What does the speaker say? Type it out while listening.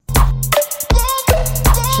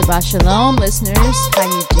Shabbat Shalom, listeners. How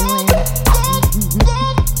you doing?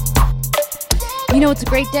 You know, it's a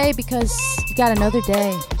great day because you got another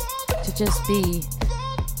day to just be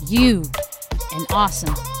you and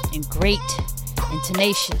awesome and great and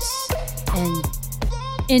tenacious and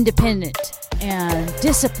independent and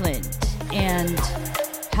disciplined and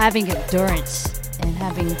having endurance and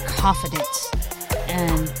having confidence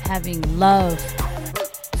and having love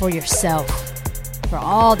for yourself, for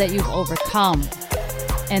all that you've overcome.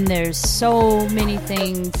 And there's so many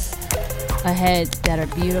things ahead that are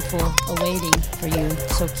beautiful awaiting for you.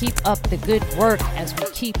 So keep up the good work as we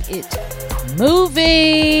keep it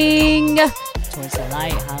moving towards the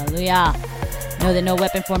light. Hallelujah. Know that no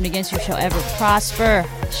weapon formed against you shall ever prosper.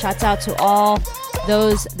 Shouts out to all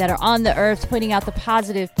those that are on the earth putting out the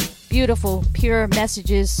positive, beautiful, pure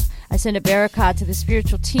messages. I send a barakah to the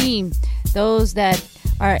spiritual team, those that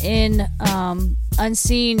are in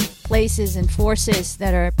unseen places and forces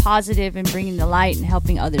that are positive and bringing the light and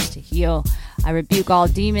helping others to heal. I rebuke all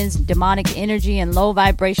demons, demonic energy, and low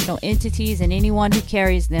vibrational entities, and anyone who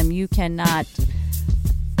carries them. You're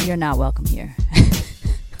not welcome here.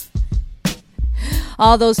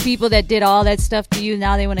 All those people that did all that stuff to you,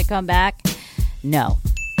 now they want to come back? No.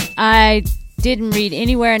 I didn't read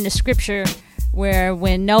anywhere in the scripture where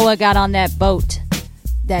when Noah got on that boat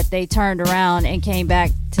that they turned around and came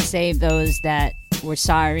back to save those that were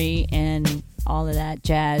sorry and all of that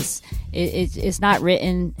jazz. It's not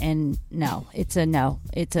written, and no, it's a no.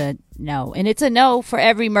 It's a no. And it's a no for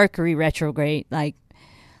every Mercury retrograde. Like,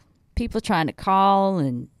 people trying to call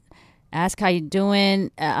and ask how you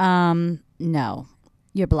doing. No,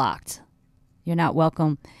 you're blocked. You're not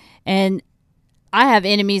welcome. And I have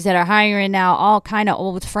enemies that are hiring now, all kind of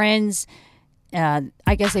old friends.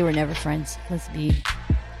 I guess they were never friends. Let's be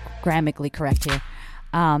grammatically correct here.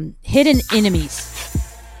 Hidden enemies,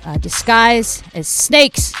 disguised as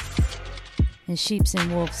snakes in sheep's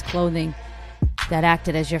and wolves' clothing, that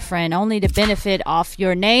acted as your friend only to benefit off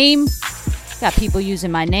your name. Got people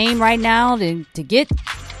using my name right now to get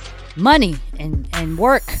money and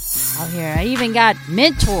work out here. I even got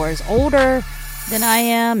mentors older than I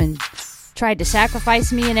am and tried to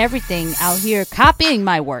sacrifice me and everything out here copying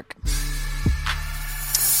my work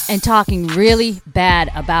and talking really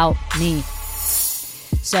bad about me.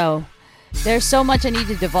 So there's so much I need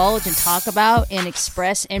to divulge and talk about and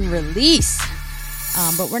express and release.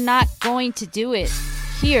 But we're not going to do it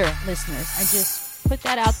here, listeners. I just put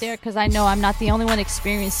that out there because I know I'm not the only one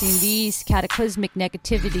experiencing these cataclysmic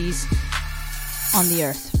negativities on the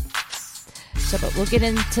earth. So, but we'll get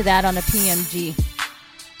into that on a PMG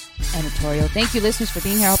editorial. Thank you, listeners, for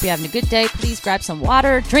being here. I hope you're having a good day. Please grab some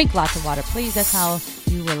water. Drink lots of water, please. That's how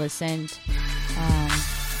you will ascend. And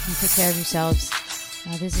take care of yourselves.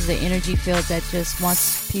 This is an energy field that just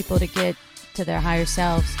wants people to get to their higher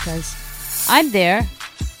selves, because I'm there,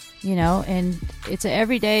 you know, and it's an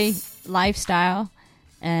everyday lifestyle.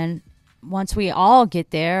 And once we all get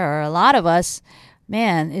there, or a lot of us,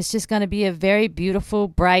 man, it's just going to be a very beautiful,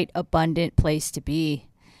 bright, abundant place to be.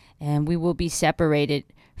 And we will be separated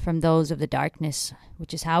from those of the darkness,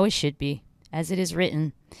 which is how it should be, as it is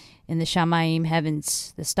written in the Shamayim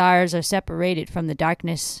heavens. The stars are separated from the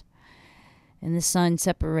darkness, and the sun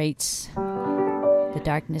separates the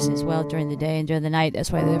darkness as well during the day and during the night.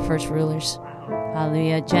 That's why they're the first rulers.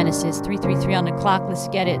 Hallelujah. Genesis 3:33 on the clock. Let's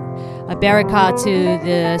get it. A barakah to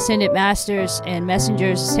the ascended masters and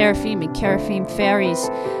messengers, seraphim and cherubim, fairies,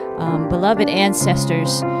 beloved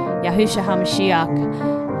ancestors, Yahushua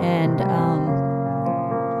HaMashiach, and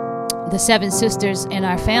the seven sisters in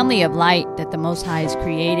our family of light that the Most High has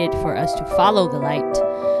created for us to follow the light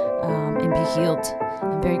and be healed.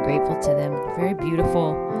 I'm very grateful to them. Very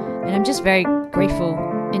beautiful. And I'm just very grateful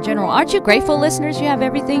in general. Aren't you grateful, listeners? You have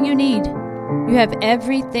everything you need. You have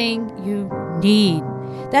everything you need.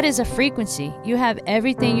 That is a frequency. You have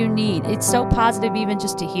everything you need. It's so positive even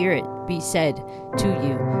just to hear it be said to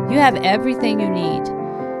you. You have everything you need.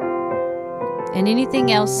 And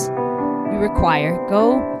anything else you require,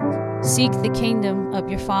 go seek the kingdom of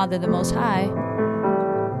your Father, the Most High,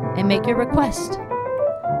 and make your request.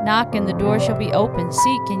 Knock and the door shall be open.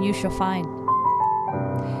 Seek and you shall find.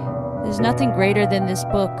 There's nothing greater than this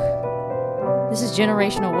book. This is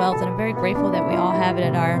generational wealth, and I'm very grateful that we all have it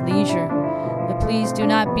at our leisure. But please do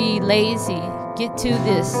not be lazy. Get to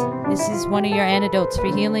this. This is one of your antidotes for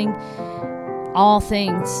healing all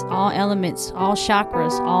things, all elements, all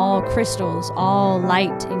chakras, all crystals, all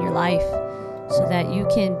light in your life, so that you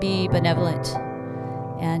can be benevolent.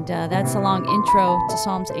 And that's a long intro to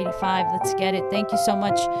Psalms 85. Let's get it. Thank you so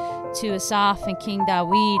much to Asaf and King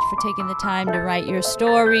Daweed for taking the time to write your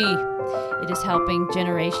story. It is helping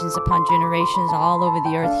generations upon generations all over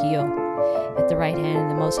the earth heal. At the right hand of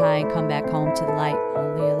the Most High and come back home to the light.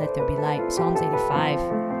 Hallelujah, let there be light. Psalms 85.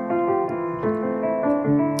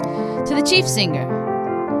 To the chief singer,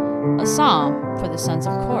 a psalm for the sons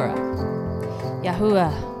of Korah.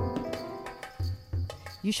 Yahuwah,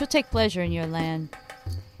 you shall take pleasure in your land.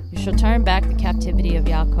 You shall turn back the captivity of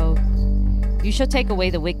Yaakov. You shall take away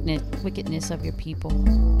the wickedness of your people.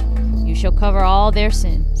 You shall cover all their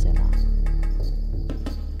sin. Selah.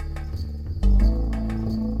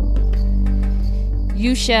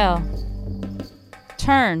 You shall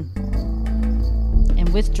turn and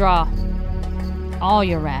withdraw all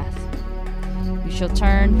your wrath. You shall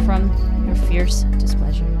turn from your fierce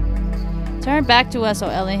displeasure. Turn back to us, O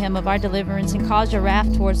Elohim, of our deliverance, and cause your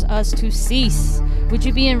wrath towards us to cease. Would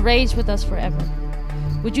you be enraged with us forever?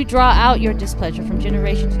 Would you draw out your displeasure from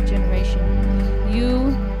generation to generation?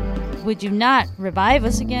 Would you not revive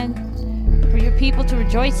us again? For your people to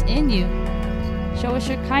rejoice in you. Show us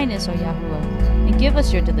your kindness, O Yahuwah, and give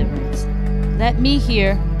us your deliverance. Let me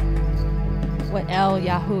hear what El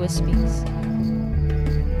Yahuwah speaks.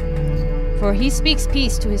 For he speaks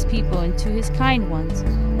peace to his people and to his kind ones,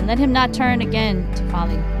 and let him not turn again to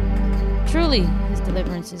folly. Truly, his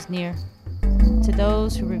deliverance is near to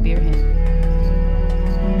those who revere him.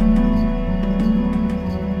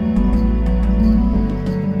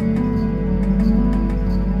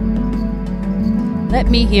 Let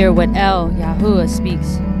me hear what El Yahuwah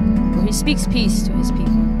speaks, for he speaks peace to his people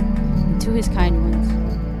and to his kind ones.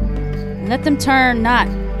 And let them turn not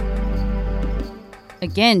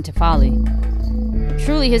again to folly.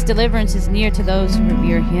 Truly his deliverance is near to those who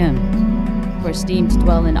revere him. For esteemed to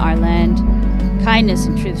dwell in our land, kindness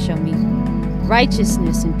and truth shall meet.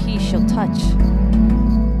 Righteousness and peace shall touch.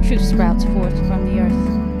 Truth sprouts forth from the earth,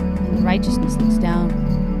 and the righteousness looks down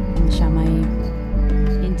in the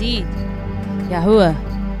Shamayim. Indeed, Yahuwah,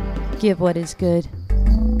 give what is good,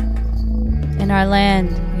 and our land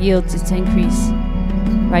yields its increase.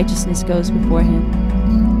 Righteousness goes before him,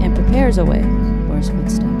 and prepares a way for his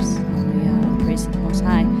footsteps. Hallelujah. All the praise to the Most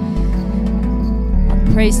High. All the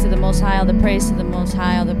praise to the Most High. All the praise to the Most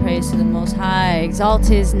High. All the praise to the Most High. Exalt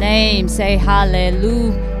his name. Say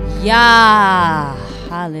hallelujah.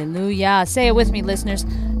 Hallelujah. Say it with me, listeners.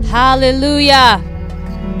 Hallelujah.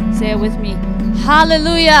 Say it with me.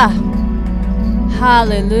 Hallelujah.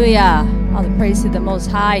 Hallelujah. All the praise to the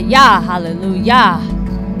Most High. Yah. Hallelujah.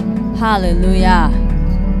 Hallelujah.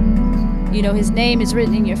 You know, his name is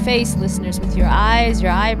written in your face, listeners, with your eyes,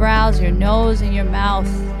 your eyebrows, your nose, and your mouth.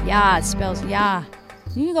 Yah, it spells Yah.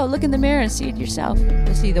 You can go look in the mirror and see it yourself.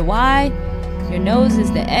 You'll see the Y, your nose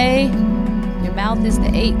is the A, your mouth is the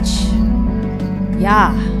H.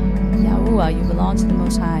 Yah. Yahuwah, you belong to the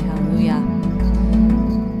Most High. Hallelujah.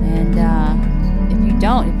 And if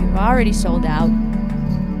you've already sold out,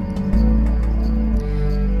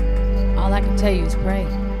 all I can tell you is pray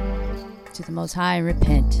to the Most High and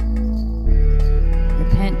repent.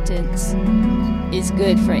 Repentance is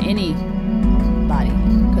good for anybody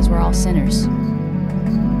because we're all sinners.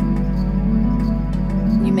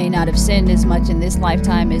 You may not have sinned as much in this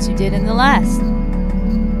lifetime as you did in the last.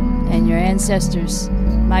 And your ancestors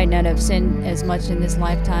might not have sinned as much in this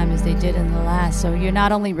lifetime as they did in the last. So you're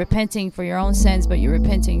not only repenting for your own sins, but you're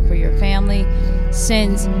repenting for your family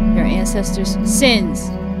sins, your ancestors' sins,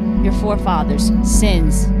 your forefathers'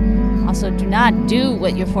 sins. Also, do not do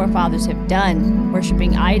what your forefathers have done,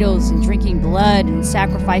 worshiping idols and drinking blood and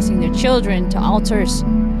sacrificing their children to altars.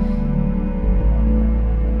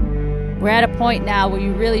 We're at a point now where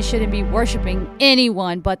you really shouldn't be worshiping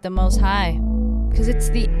anyone but the Most High, because it's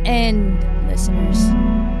the end, listeners.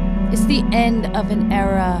 It's the end of an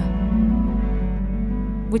era,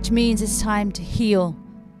 which means it's time to heal,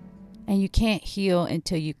 and you can't heal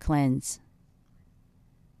until you cleanse.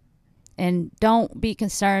 And don't be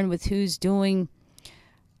concerned with who's doing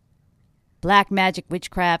black magic,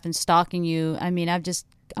 witchcraft, and stalking you. I mean,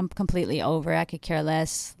 I'm completely over. I could care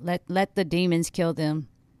less. Let the demons kill them,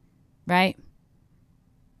 right?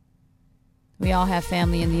 We all have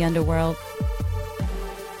family in the underworld.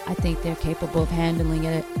 I think they're capable of handling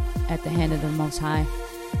it at the hand of the Most High,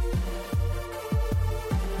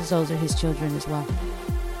 because those are his children as well.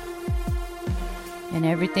 And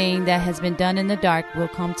everything that has been done in the dark will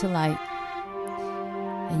come to light.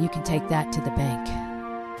 And you can take that to the bank.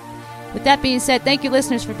 With that being said, thank you,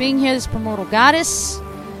 listeners, for being here. This is Primordial Goddess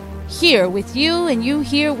here with you, and you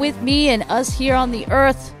here with me, and us here on the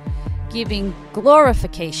earth, giving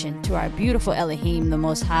glorification to our beautiful Elohim, the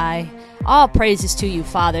Most High. All praises to you,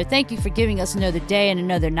 Father. Thank you for giving us another day and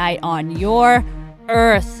another night on your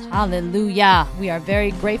earth. Hallelujah. We are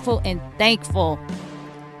very grateful and thankful.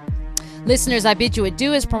 Listeners, I bid you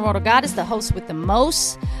adieu. As Promoter Goddess, the host with the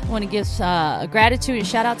most. I want to give a gratitude and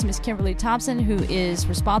shout out to Miss Kimberly Thompson, who is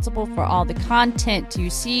responsible for all the content you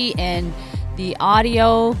see and the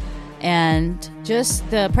audio and just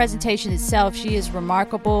the presentation itself. She is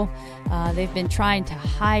remarkable. They've been trying to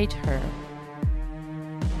hide her,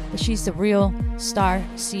 but she's the real Star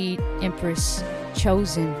Seed Empress,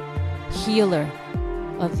 chosen healer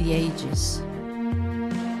of the ages.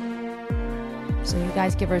 So you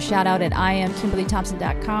guys give her a shout out at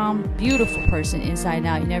IamKimberlyThompson.com. Beautiful person inside and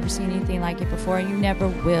out. You never seen anything like it before, and you never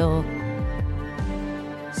will.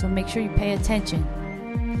 So make sure you pay attention.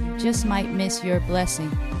 You just might miss your blessing.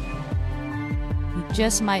 You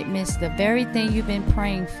just might miss the very thing you've been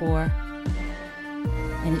praying for,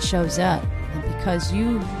 and it shows up. And because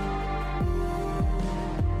you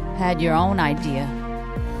had your own idea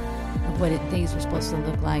of what things were supposed to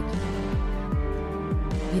look like,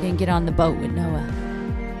 you didn't get on the boat with Noah,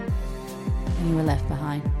 and you were left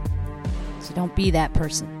behind. So don't be that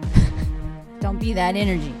person. Don't be that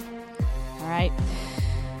energy. All right?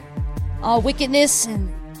 All wickedness and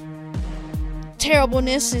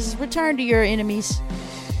terribleness is returned to your enemies.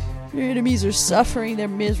 Your enemies are suffering, they're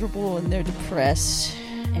miserable, and they're depressed.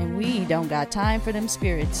 And we don't got time for them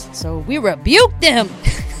spirits. So we rebuke them.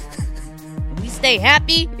 We stay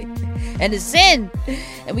happy and ascend.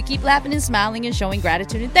 And we keep laughing and smiling and showing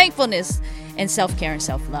gratitude and thankfulness and self-care and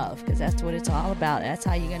self-love. Because that's what it's all about. That's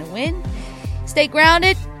how you're going to win. Stay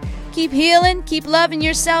grounded. Keep healing. Keep loving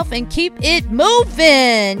yourself. And keep it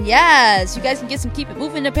moving. Yes. You guys can get some Keep It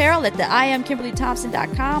Moving apparel at the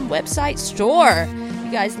IamKimberlyThompson.com website store.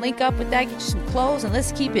 You guys link up with that. Get you some clothes. And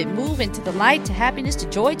let's keep it moving to the light, to happiness, to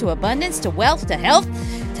joy, to abundance, to wealth, to health,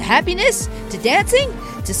 to happiness, to dancing,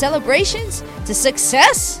 to celebrations, to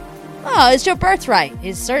success. Oh, it's your birthright.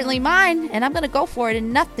 It's certainly mine, and I'm going to go for it,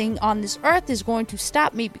 and nothing on this earth is going to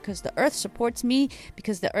stop me, because the earth supports me,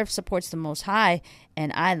 because the earth supports the Most High,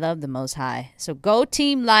 and I love the Most High. So go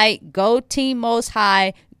Team Light, go Team Most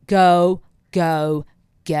High, go, go,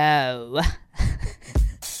 go.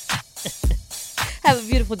 Have a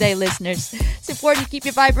beautiful day, listeners. It's important to keep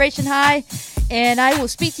your vibration high, and I will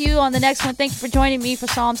speak to you on the next one. Thank you for joining me for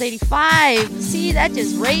Psalms 85. See, that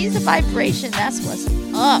just raised the vibration. That's what's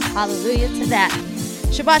up. Hallelujah to that.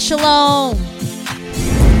 Shabbat Shalom.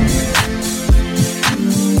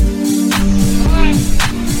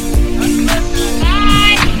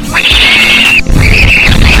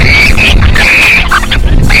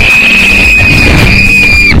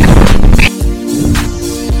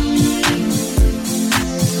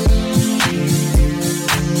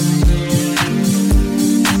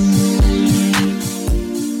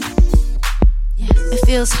 It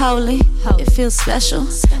feels holy, it feels special,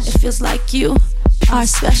 it feels like you are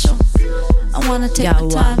special. I wanna take my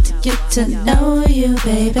time to get to know you,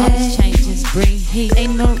 baby. All these changes bring heat.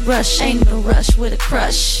 Ain't no rush with a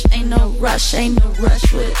crush. Ain't no rush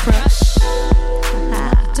with a crush.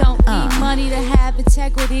 Don't need money to have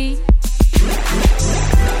integrity.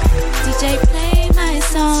 DJ, play my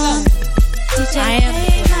song. DJ,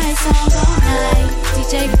 play my song all night.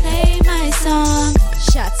 DJ, play my song.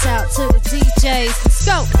 Shouts out to the DJs. Let's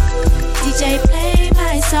go. DJ, play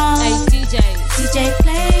my song. Hey, DJs. DJ,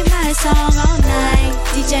 play my song all night.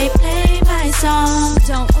 DJ, play my song.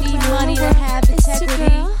 Don't need money to have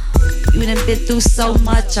integrity. You done been through so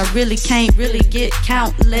much, I really can't really get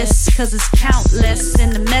countless, cause it's countless,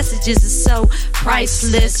 and the messages is so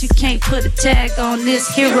priceless. You can't put a tag on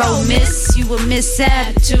this hero, miss. You a miss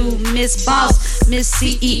attitude, miss boss, miss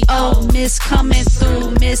CEO, miss coming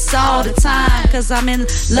through, miss all the time, cause I'm in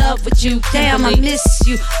love with you. Damn, I miss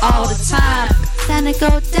you all the time. Time to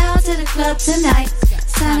go down to the club tonight.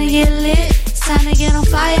 It's time to get lit, it's time to get on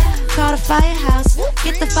fire. Call the firehouse,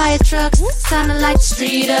 get the fire trucks. It's time to light the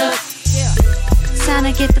street up. It's time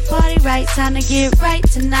to get the party right, time to get right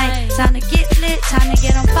tonight. Time to get lit, time to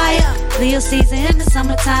get on fire. Leo season in the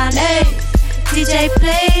summertime. Hey, DJ,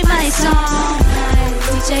 play my song.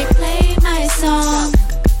 DJ, play my song.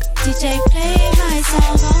 DJ, play my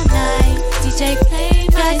song all night. DJ, play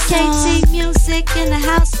my song. KT music in the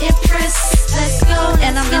house, Empress. Let's go.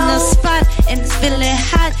 And I'm in the spot, and it's feeling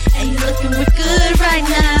hot, and you looking real good right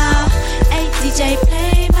now. Hey, DJ,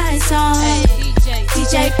 play my song.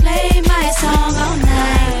 DJ, play my song all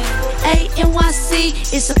night. Hey, NYC,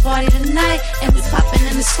 it's a party tonight, and we popping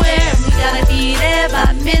in the square, and we gotta be there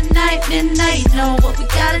by midnight. You know what we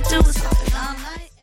gotta do is